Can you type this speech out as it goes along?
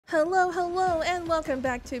Hello, and welcome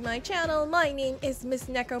back to my channel. My name is Miss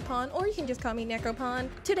Necropon, or you can just call me Necropon.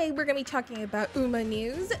 Today we're going to be talking about UMA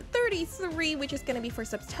News 33, which is going to be for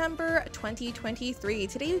September 2023.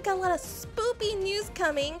 Today we've got a lot of spoopy news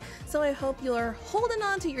coming, so I hope you're holding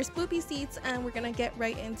on to your spoopy seats, and we're going to get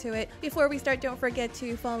right into it. Before we start, don't forget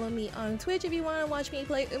to follow me on Twitch if you want to watch me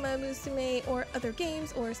play UMA, Musume, or other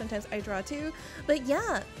games, or sometimes I draw too. But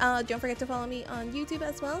yeah, don't forget to follow me on YouTube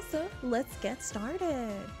as well, so let's get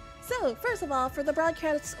started. So, first of all, for the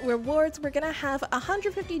broadcast rewards, we're gonna have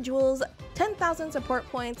 150 jewels, 10,000 support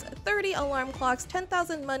points, 30 alarm clocks,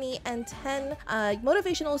 10,000 money, and 10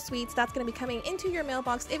 motivational sweets. That's gonna be coming into your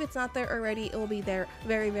mailbox. If it's not there already, it will be there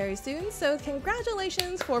very soon. So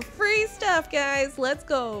congratulations for free stuff, guys. Let's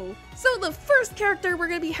go. So the first character we're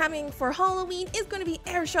gonna be having for Halloween is gonna be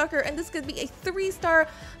Air Shakur, and this could be a 3-star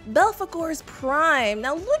Belphegor's Prime.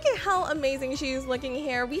 Now look at how amazing she's looking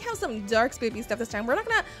here. We have some dark spoopy stuff this time. We're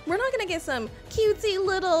not gonna get some cutesy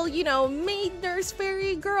little, you know, maid nurse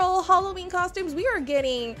fairy girl Halloween costumes. We're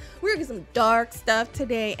gonna get some dark stuff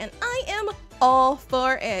today, and I am all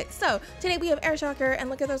for it. So today we have Air Shakur, and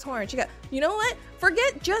look at those horns. You know what?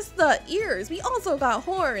 Forget just the ears. We also got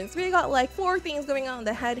horns. We got like 4 things going on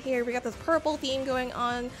the head here. We got this purple theme going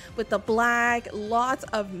on with the black, lots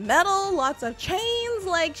of metal, lots of chains.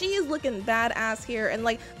 Like, she is looking badass here, and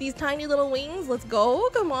like these tiny little wings. Let's go.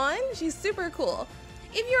 Come on. She's super cool.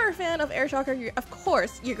 If you're a fan of Air Shakur, of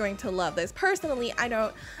course you're going to love this. Personally, I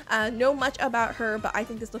don't know much about her, but I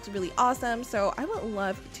think this looks really awesome, so I would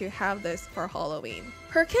love to have this for Halloween.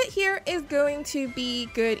 Her kit here is going to be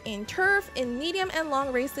good in turf, in medium and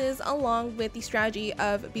long races, along with the strategy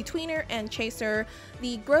of Betweener and Chaser.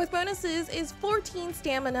 The growth bonuses is 14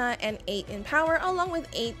 stamina and 8 in power, along with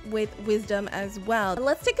 8 with wisdom as well.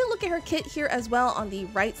 Let's take a look at her kit here as well on the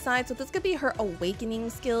right side. So this could be her awakening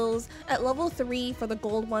skills. At level 3 for the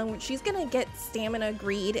gold one, she's gonna get stamina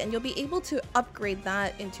greed, and you'll be able to upgrade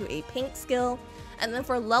that into a pink skill. And then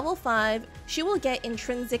for level 5, she will get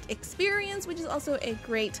intrinsic experience, which is also a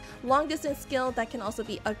great long distance skill that can also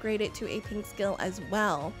be upgraded to a pink skill as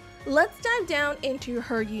well. Let's dive down into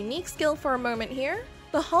her unique skill for a moment here.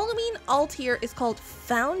 The Halloween alt here is called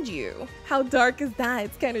Found You. How dark is that?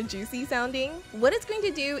 It's kind of juicy sounding. What it's going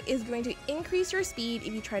to do is going to increase your speed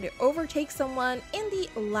if you try to overtake someone in the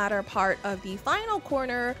latter part of the final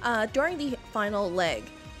corner during the final leg.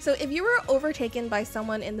 So if you were overtaken by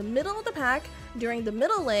someone in the middle of the pack during the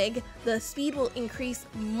middle leg, the speed will increase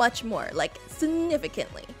much more, like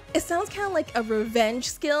significantly. It sounds kind of like a revenge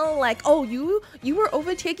skill, like, oh, you were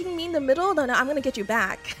overtaking me in the middle? No, I'm gonna get you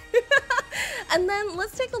back. And then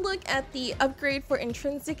let's take a look at the upgrade for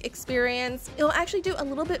intrinsic experience. It'll actually do a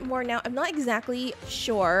little bit more now. I'm not exactly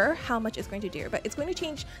sure how much it's going to do, but it's going to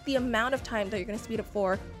change the amount of time that you're going to speed up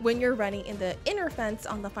for when you're running in the inner fence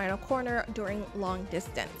on the final corner during long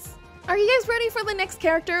distance. Are you guys ready for the next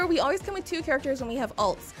character? We always come with 2 characters when we have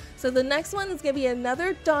alts. So the next one is going to be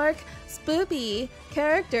another dark, spoopy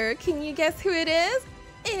character. Can you guess who it is?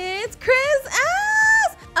 It's Kris!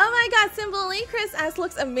 Oh my god, Symboli! Kris S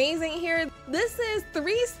looks amazing here. This is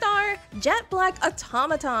 3-star Jetblack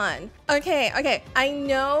Automaton. Okay, I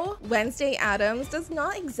know Wednesday Addams does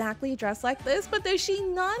not exactly dress like this, but does she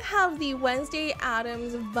not have the Wednesday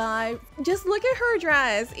Addams vibe? Just look at her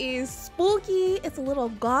dress. It's spooky, it's a little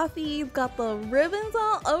gothy, it's got the ribbons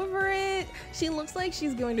all over it. She looks like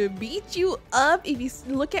she's going to beat you up if you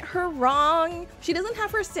look at her wrong. She doesn't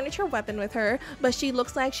have her signature weapon with her, but she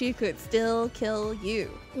looks like she could still kill you.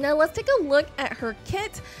 Now let's take a look at her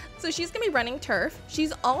kit. So she's gonna be running turf.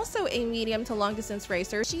 She's also a medium to long distance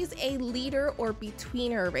racer. She's a leader or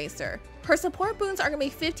betweener racer. Her support boons are gonna be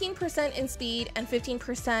 15% in speed and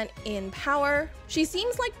 15% in power. She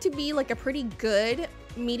seems like to be like a pretty good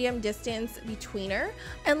medium distance betweener.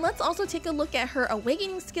 And let's also take a look at her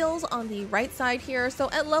awakening skills on the right side here. So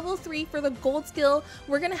at level 3 for the gold skill,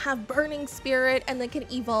 we're gonna have Burning Spirit, and then can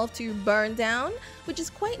evolve to Burn Down, which is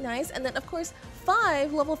quite nice. And then of course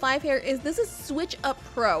level 5 here is Switch Up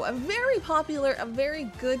Pro, a very popular, a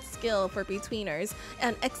very good skill for betweeners,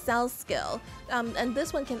 an Excel skill. And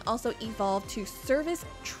this one can also evolve to Service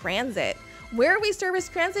Transit. Where are we service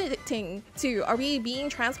transiting to? Are we being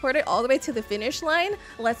transported all the way to the finish line?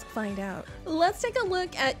 Let's find out. Let's take a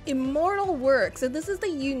look at Immortal Work. So this is the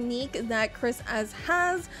unique that Kris S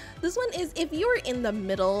has. This one is if you're in the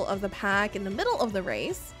middle of the pack, in the middle of the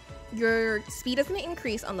race, your speed is going to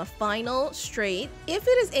increase on the final straight. If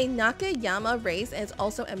it is a Nakayama race and it's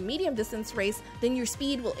also a medium distance race, then your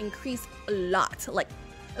speed will increase a lot, like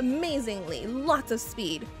amazingly, lots of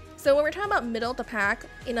speed. So when we're talking about middle of the pack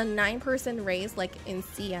in a 9-person race, like in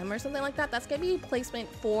CM or something like that, that's gonna be placement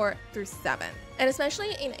 4 through 7. And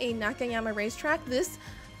especially in a Nakayama racetrack, this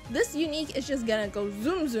unique is just gonna go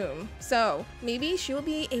zoom zoom. So maybe she will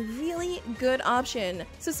be a really good option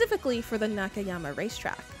specifically for the Nakayama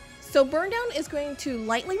racetrack. So burn down is going to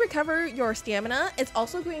lightly recover your stamina. It's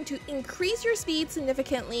also going to increase your speed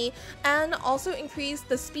significantly and also increase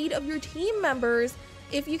the speed of your team members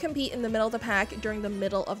if you compete in the middle of the pack during the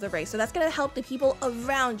middle of the race. So that's going to help the people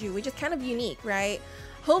around you, which is kind of unique, right?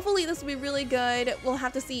 Hopefully this will be really good. We'll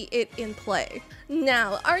have to see it in play.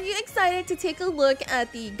 Now, are you excited to take a look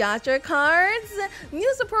at the gacha cards?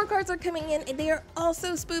 New support cards are coming in and they are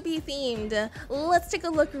also spoopy themed. Let's take a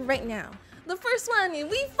look right now. The first one,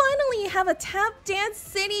 we finally have a Tap Dance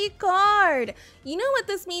City card. You know what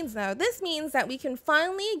this means though? This means that we can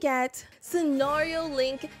finally get Scenario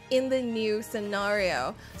Link in the new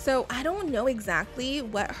scenario. So I don't know exactly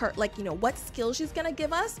what her, what skill she's gonna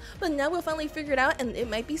give us, but now we'll finally figure it out, and it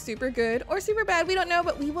might be super good or super bad, we don't know,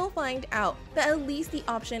 but we will find out. But at least the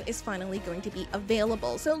option is finally going to be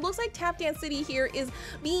available. So it looks like Tap Dance City here is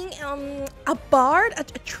being a bard, a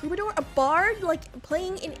troubadour, a bard, like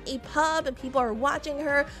playing in a pub and people are watching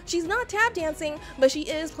her. She's not tap dancing, but she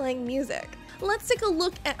is playing music. Let's take a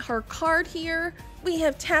look at her card here. We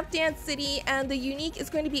have Tap Dance City, and the unique is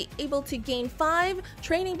going to be able to gain 5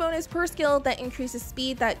 training bonus per skill that increases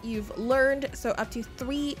speed that you've learned, so up to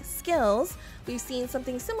 3 skills. We've seen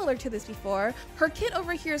something similar to this before. Her kit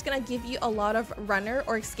over here is going to give you a lot of runner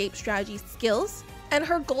or escape strategy skills, and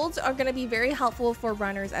her golds are going to be very helpful for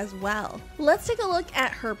runners as well. Let's take a look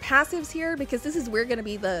at her passives here, because this is where going to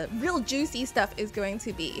be the real juicy stuff is going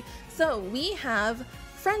to be. So we have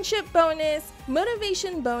friendship bonus,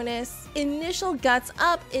 motivation bonus, initial guts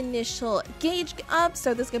up, initial gauge up,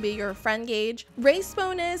 so this is gonna be your friend gauge, race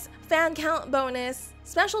bonus, fan count bonus,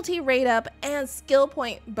 specialty rate up, and skill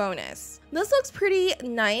point bonus. This looks pretty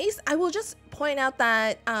nice. I will just point out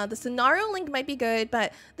that the scenario link might be good,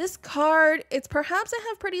 but this card, it's perhaps to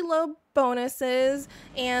have pretty low bonuses,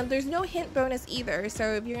 and there's no hint bonus either.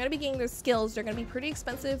 So if you're gonna be getting those skills, they're gonna be pretty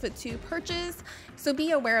expensive to purchase, so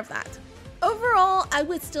be aware of that. Overall, I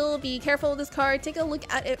would still be careful with this card. Take a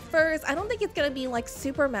look at it first. I don't think it's gonna be like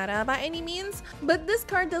super meta by any means, but this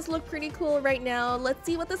card does look pretty cool right now. Let's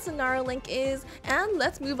see what the scenario link is, and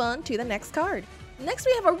let's move on to the next card. Next,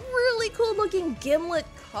 we have a really cool looking Gimlet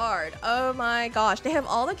card. Oh my gosh, they have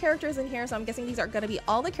all the characters in here, so I'm guessing these are gonna be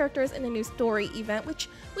all the characters in the new story event, which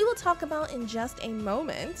we will talk about in just a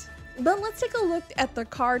moment. But let's take a look at the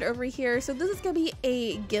card over here. So this is going to be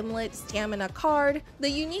a Gimlet stamina card. The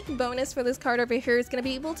unique bonus for this card over here is going to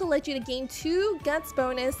be able to let you to gain 2 guts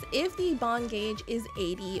bonus if the bond gauge is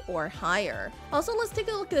 80 or higher. Also, let's take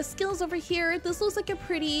a look at the skills over here. This looks like a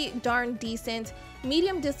pretty darn decent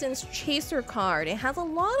medium distance chaser card. It has a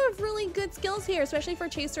lot of really good skills here, especially for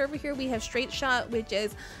chaser over here. We have straight shot, which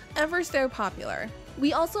is ever so popular.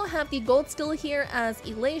 We also have the gold skill here as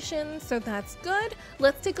elation, so that's good.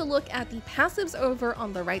 Let's take a look at the passives over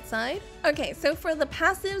on the right side. Okay, so for the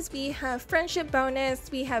passives, we have friendship bonus,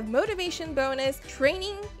 we have motivation bonus,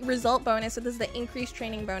 training result bonus, so this is the increased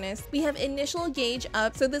training bonus. We have initial gauge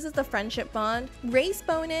up, so this is the friendship bond, race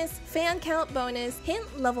bonus, fan count bonus,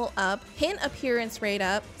 hint level up, hint appearance rate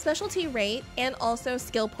up, specialty rate, and also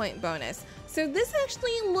skill point bonus. So this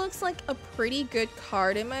actually looks like a pretty good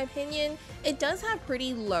card in my opinion. It does have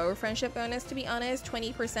pretty low friendship bonus, to be honest,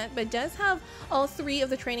 20%, but does have all 3 of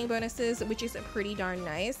the training bonuses, which is pretty darn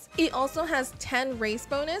nice. It also has 10 race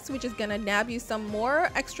bonus, which is gonna nab you some more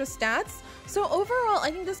extra stats. So overall,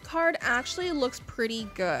 I think this card actually looks pretty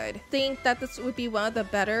good. I think that this would be one of the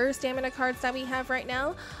better stamina cards that we have right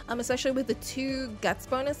now, especially with the 2 guts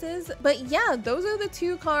bonuses. But yeah, those are the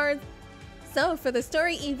 2 cards. So for the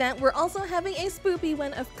story event, we're also having a spoopy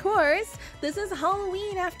one, of course. This is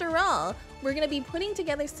Halloween after all. We're going to be putting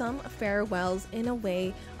together some farewells in a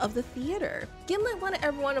way of the theater. Gimlet wanted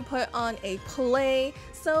everyone to put on a play,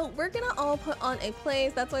 so we're going to all put on a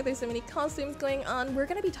play. That's why there's so many costumes going on. We're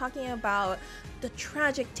going to be talking about the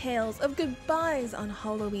tragic tales of goodbyes on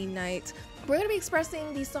Halloween night. We're going to be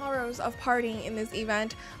expressing the sorrows of parting in this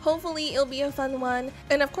event. Hopefully it'll be a fun one.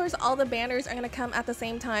 And of course, all the banners are going to come at the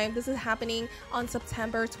same time. This is happening on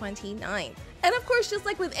September 29th. And of course, just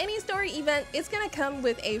like with any story event, it's going to come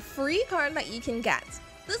with a free card that you can get.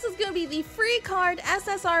 This is going to be the free card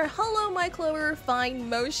SSR Hello My Clover Fine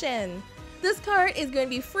Motion. This card is going to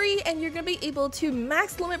be free and you're going to be able to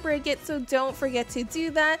max limit break it, so don't forget to do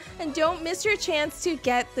that and don't miss your chance to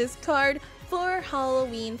get this card for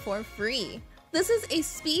Halloween for free. This is a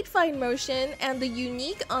speed find motion, and the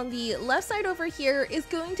unique on the left side over here is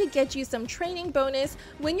going to get you some training bonus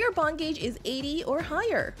when your bond gauge is 80 or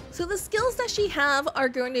higher. So the skills that she have are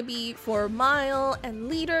going to be for mile and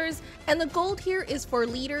liters, and the gold here is for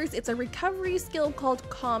liters. It's a recovery skill called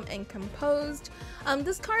Calm and Composed.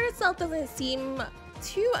 This card itself doesn't seem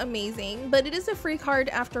too amazing, but it is a free card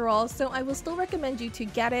after all, so I will still recommend you to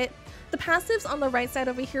get it. The passives on the right side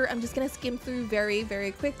over here, I'm just going to skim through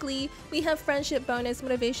very quickly. We have friendship bonus,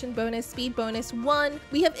 motivation bonus, speed bonus 1.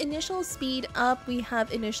 We have initial speed up, we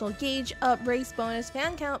have initial gauge up, race bonus,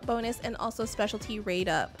 fan count bonus, and also specialty rate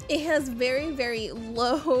up. It has very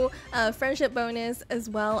low friendship bonus as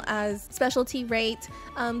well as specialty rate.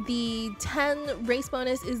 The 10 race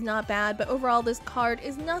bonus is not bad, but overall this card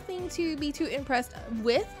is nothing to be too impressed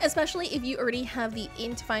with, especially if you already have the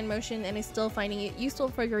int find motion and is still finding it useful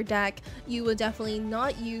for your deck. You will definitely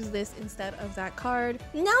not use this instead of that card.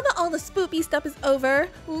 Now that all the spoopy stuff is over,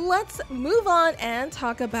 let's move on and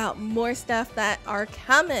talk about more stuff that are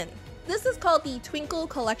coming. This is called the Twinkle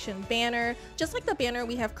Collection banner. Just like the banner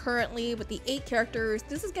we have currently with the 8 characters,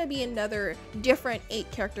 this is going to be another different 8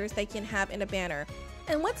 characters they can have in a banner.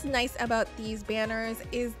 And what's nice about these banners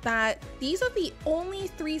is that these are the only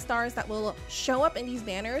 3 stars that will show up in these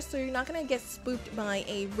banners, so you're not going to get spooked by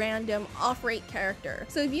a random off-rate character.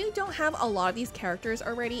 So if you don't have a lot of these characters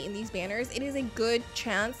already in these banners, it is a good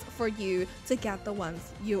chance for you to get the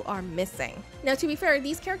ones you are missing. Now, to be fair,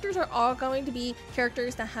 these characters are all going to be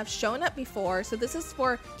characters that have shown up before, so this is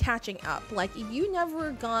for catching up. Like, if you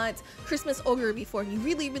never got Christmas Ogre before and you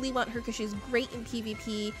really want her because she's great in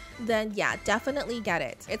PvP, then yeah, definitely get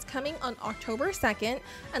it. It's coming on October 2nd,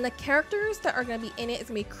 and the characters that are going to be in it is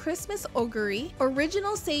going to be Christmas Ogre,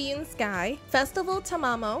 Original Seiyun Sky, Festival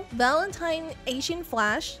Tamamo, Valentine Asian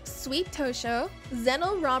Flash, Sweet Tosho,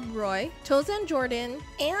 Zeno Rob Roy, Tozen Jordan,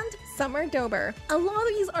 and Summer Dober. A lot of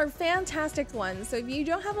these are fantastic ones, so if you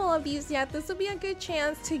don't have a lot of these yet, this will be a good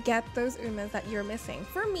chance to get those Umas that you're missing.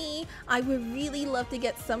 For me, I would really love to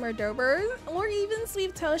get Summer Dober or even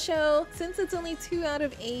Sweet Tosho. Since it's only 2 out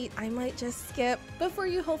of 8, I might just skip. But for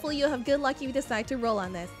you, hopefully you'll have good luck if you decide to roll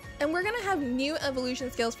on this. And we're gonna have new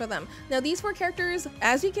evolution skills for them. Now, these 4 characters,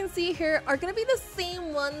 as you can see here, are gonna be the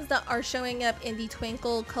same ones that are showing up in the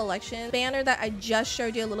Twinkle Collection banner that I just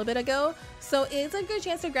showed you a little bit ago. So it's a good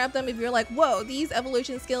chance to grab them if you're like, whoa, these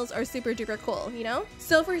evolution skills are super duper cool, you know?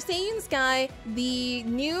 So for Seiyun Sky, the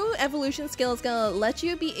new evolution skill is gonna let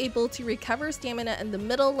you be able to recover stamina in the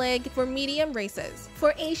middle leg for medium races.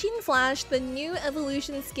 For Asian Flash, the new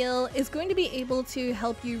evolution skill is going to be able to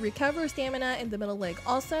help you recover stamina in the middle leg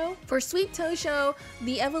also. For Sweet Tosho,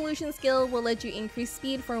 the evolution skill will let you increase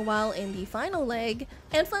speed for a while in the final leg.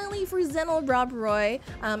 And finally, for Zeno Rob Roy,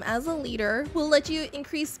 as a leader, will let you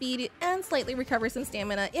increase speed and slightly recover some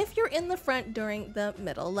stamina if you're in the front during the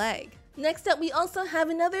middle leg. Next up, we also have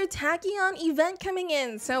another Tachyon event coming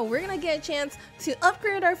in, so we're gonna get a chance to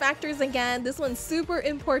upgrade our factors again. This one's super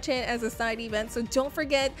important as a side event, so don't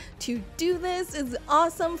forget to do this. It's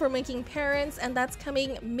awesome for making parents, and that's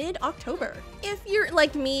coming mid-October. If you're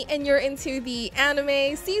like me and you're into the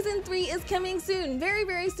anime, season 3 is coming soon,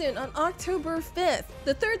 very soon, on October 5th.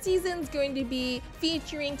 The 3rd season is going to be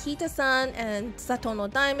featuring Kita-san and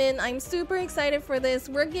Satono Diamond. I'm super excited for this.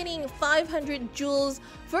 We're getting 500 jewels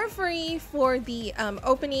for free for the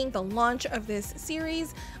opening, the launch of this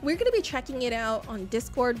series. We're going to be checking it out on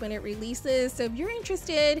Discord when it releases, so if you're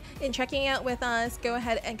interested in checking out with us, go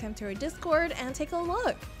ahead and come to our Discord and take a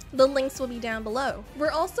look. The links will be down below.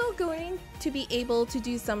 We're also going to be able to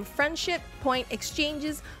do some friendship point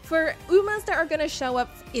exchanges for Umas that are going to show up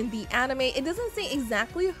in the anime. It doesn't say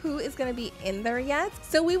exactly who is going to be in there yet,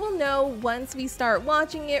 so we will know once we start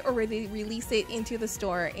watching it or they release it into the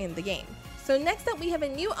store in the game. So next up, we have a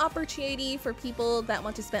new opportunity for people that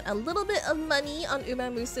want to spend a little bit of money on Uma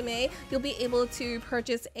Musume. You'll be able to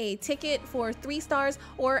purchase a ticket for 3 stars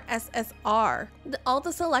or SSR. All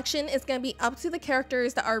the selection is going to be up to the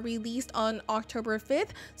characters that are released on October 5th.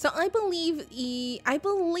 So I believe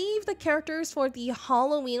the characters for the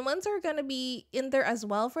Halloween ones are going to be in there as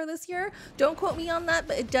well for this year. Don't quote me on that,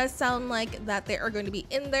 but it does sound like that they are going to be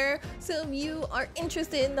in there. So if you are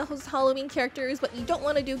interested in those Halloween characters but you don't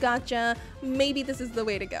want to do gacha, maybe this is the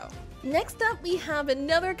way to go. Next up, we have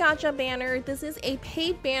another gacha banner. This is a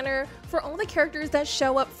paid banner for all the characters that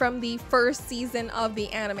show up from the 1st season of the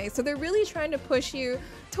anime. So they're really trying to push you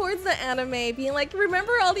towards the anime, being like,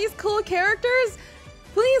 remember all these cool characters?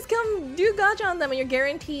 Please come do gacha on them, and you're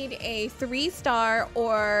guaranteed a 3-star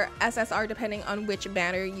or SSR depending on which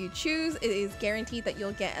banner you choose. It is guaranteed that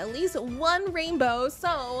you'll get at least 1 rainbow,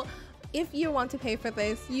 so if you want to pay for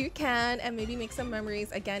this, you can, and maybe make some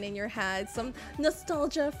memories again in your head, some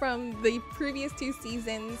nostalgia from the previous 2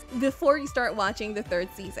 seasons before you start watching the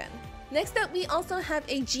 3rd season. Next up, we also have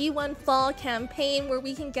a G1 fall campaign where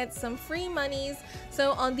we can get some free monies.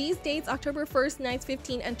 So on these dates, October 1st, 9th,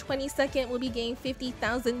 15th, and 22nd, we'll be getting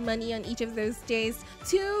 50,000 money on each of those days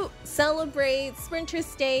to celebrate Sprinter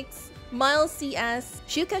Stakes, Miles CS,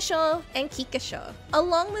 Shukasho, and Kikasho.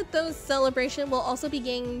 Along with those celebrations, we'll also be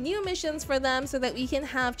getting new missions for them so that we can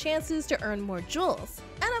have chances to earn more jewels.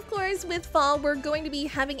 And of course, with fall, we're going to be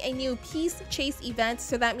having a new Peace Chase event,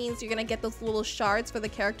 so that means you're gonna get those little shards for the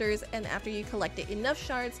characters, and after you collected enough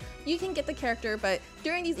shards, you can get the character, but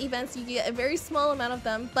during these events, you get a very small amount of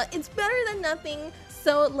them, but it's better than nothing,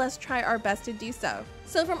 so let's try our best to do so.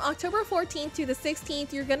 So from October 14th to the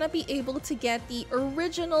 16th, you're gonna be able to get the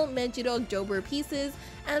original Mejiro Dober pieces,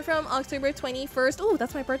 and from October 21st, oh,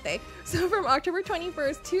 that's my birthday. So from October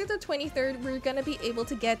 21st to the 23rd, we're gonna be able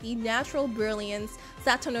to get the Natural Brilliance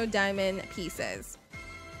Satono Diamond pieces.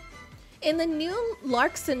 In the new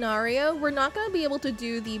Lark scenario, we're not going to be able to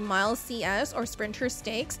do the Miles CS or Sprinter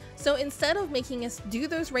Stakes, so instead of making us do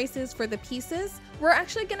those races for the pieces, we're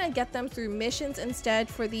actually going to get them through missions instead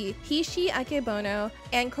for the Hishi Akebono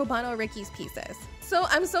and Kobano Riki's pieces. So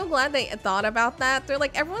I'm so glad they thought about that. They're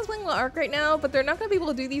like, everyone's playing Lark right now, but they're not going to be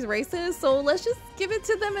able to do these races, so let's just give it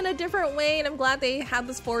to them in a different way. And I'm glad they had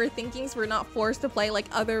this forward thinking, so we're not forced to play like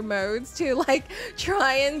other modes to like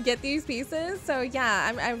try and get these pieces. So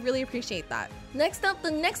yeah, I really appreciate that. Next up,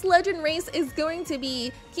 the next legend race is going to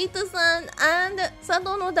be Kita-san and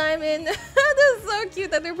Satono Diamond. That's so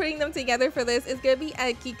cute that they're putting them together for this. It's going to be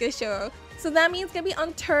at Kikasho. So that means it's going to be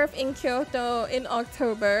on turf in Kyoto in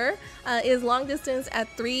October. Is long distance at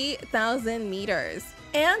 3,000 meters.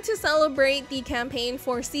 And to celebrate the campaign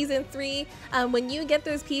for season 3, when you get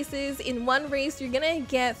those pieces in one race, you're gonna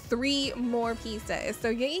get 3 more pieces. So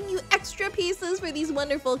you're getting you extra pieces for these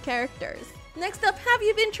wonderful characters. Next up, have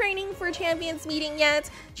you been training for Champions Meeting yet?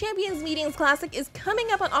 Champions Meetings Classic is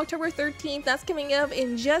coming up on October 13th. That's coming up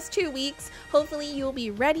in just 2 weeks. Hopefully you'll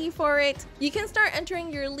be ready for it. You can start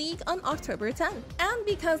entering your league on October 10th. And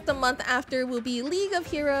because the month after will be League of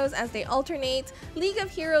Heroes as they alternate, League of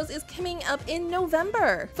Heroes is coming up in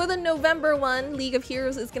November. For the November one, League of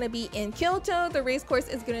Heroes is going to be in Kyoto. The race course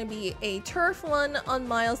is going to be a turf one on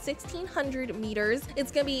mile 1600 meters.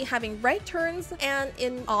 It's going to be having right turns and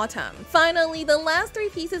in autumn. Finally, the last 3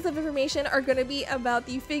 pieces of information are going to be about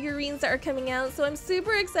the figurines that are coming out, so I'm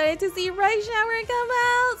super excited to see Rice Shower come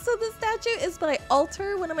out. So the statue is by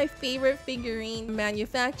Alter, one of my favorite figurine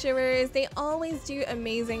manufacturers. They always do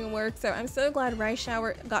amazing work, so I'm so glad Rice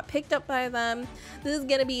Shower got picked up by them. This is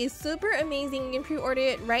going to be super amazing. You can pre-order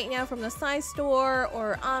it right now from the Sai store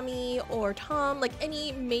or Ami or Tom, like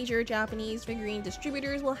any major Japanese figurine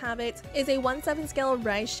distributors will have it. It's a 1/7 scale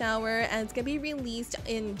Rice Shower, and it's going to be released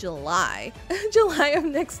in July. July of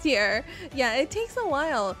next year. Yeah, it takes a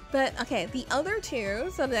while. But okay, the other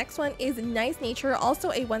 2, so the next one is Nice Nature,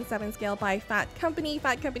 also a 1/7 scale by Fat Company.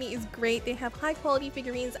 Fat Company is great. They have high quality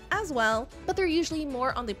figurines as well, but they're usually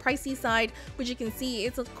more on the pricey side, which you can see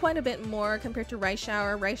it's quite a bit more compared to Rice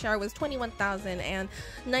Shower. Rice Shower was 21,000 and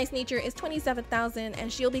Nice Nature is 27,000,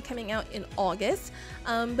 and she'll be coming out in August.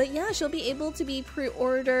 But yeah, she'll be able to be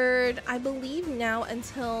pre-ordered, I believe, now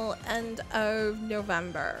until end of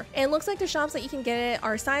November. And it looks like the shops that you can get it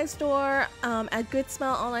are Sai store, at Good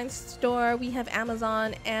Smell online store, we have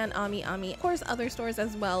Amazon and Ami. Of course, other stores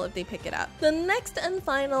as well if they pick it up. The next and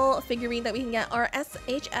final figurine that we can get are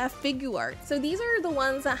SHF Figuart. So these are the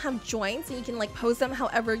ones that have joints and you can like pose them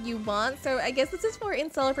however you want. So I guess this is for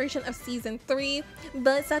in celebration of season 3,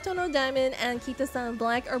 but Satono Diamond and Kita-san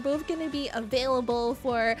Black are both going to be available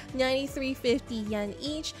for 9350 yen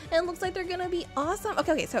each, and it looks like they're going to be awesome.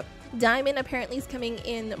 Okay, so Diamond apparently is coming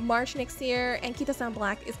in March next year, and Kita-san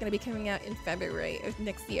Black is going to be coming out in February of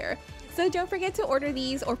next year. So don't forget to order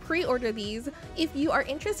these or pre-order these if you are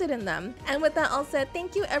interested in them. And with that all said,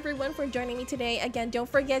 thank you everyone for joining me today. Again, don't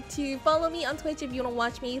forget to follow me on Twitch if you want to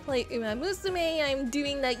watch me play Musume. I'm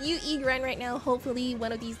doing that UE grind right now. Hopefully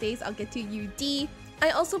one of these days I'll get to UD. I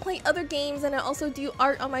also play other games and I also do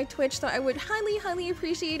art on my Twitch, so I would highly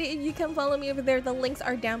appreciate it if you come follow me over there. The links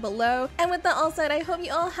are down below. And with that all said, I hope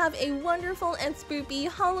you all have a wonderful and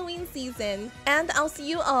spoopy Halloween season. And I'll see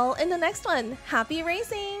you all in the next one. Happy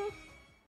racing!